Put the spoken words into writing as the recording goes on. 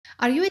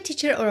Are you a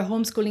teacher or a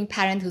homeschooling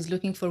parent who's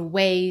looking for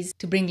ways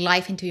to bring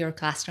life into your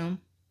classroom?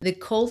 The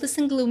coldest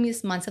and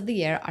gloomiest months of the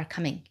year are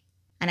coming,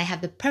 and I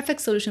have the perfect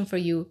solution for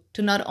you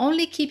to not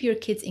only keep your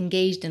kids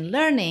engaged in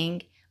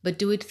learning, but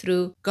do it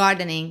through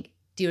gardening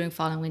during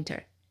fall and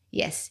winter.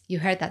 Yes, you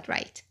heard that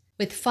right.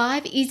 With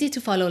 5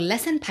 easy-to-follow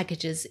lesson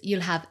packages,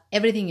 you'll have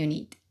everything you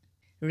need.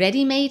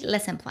 Ready-made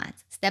lesson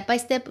plans,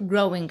 step-by-step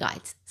growing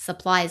guides,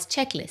 supplies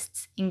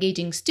checklists,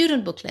 engaging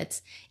student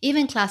booklets,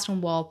 even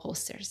classroom wall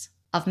posters.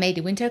 I've made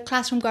winter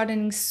classroom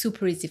gardening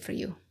super easy for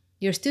you.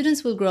 Your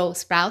students will grow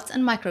sprouts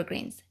and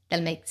microgreens.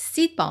 They'll make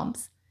seed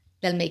bombs.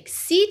 They'll make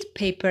seed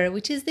paper,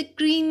 which is the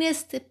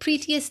greenest,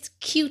 prettiest,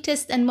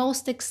 cutest, and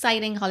most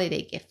exciting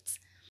holiday gifts.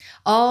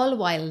 All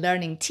while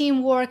learning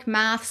teamwork,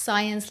 math,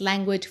 science,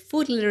 language,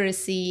 food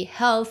literacy,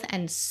 health,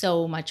 and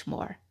so much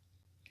more.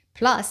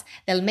 Plus,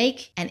 they'll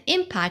make an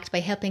impact by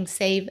helping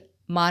save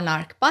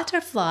monarch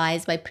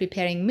butterflies by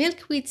preparing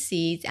milkweed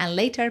seeds and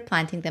later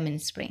planting them in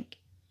spring.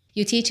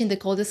 You teach in the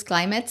coldest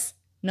climates?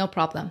 No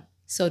problem.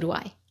 So do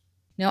I.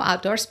 No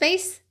outdoor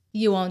space?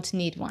 You won't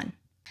need one.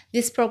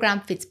 This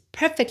program fits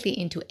perfectly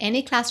into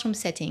any classroom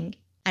setting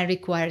and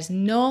requires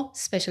no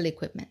special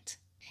equipment.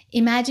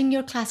 Imagine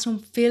your classroom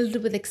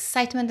filled with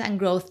excitement and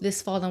growth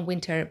this fall and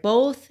winter,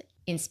 both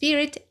in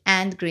spirit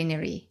and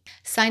greenery.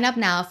 Sign up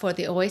now for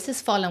the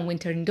Oasis Fall and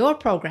Winter Indoor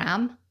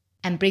program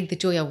and bring the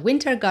joy of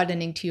winter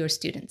gardening to your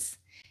students.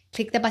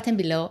 Click the button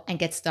below and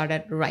get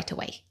started right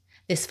away.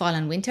 This fall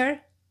and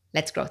winter,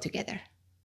 let's grow together.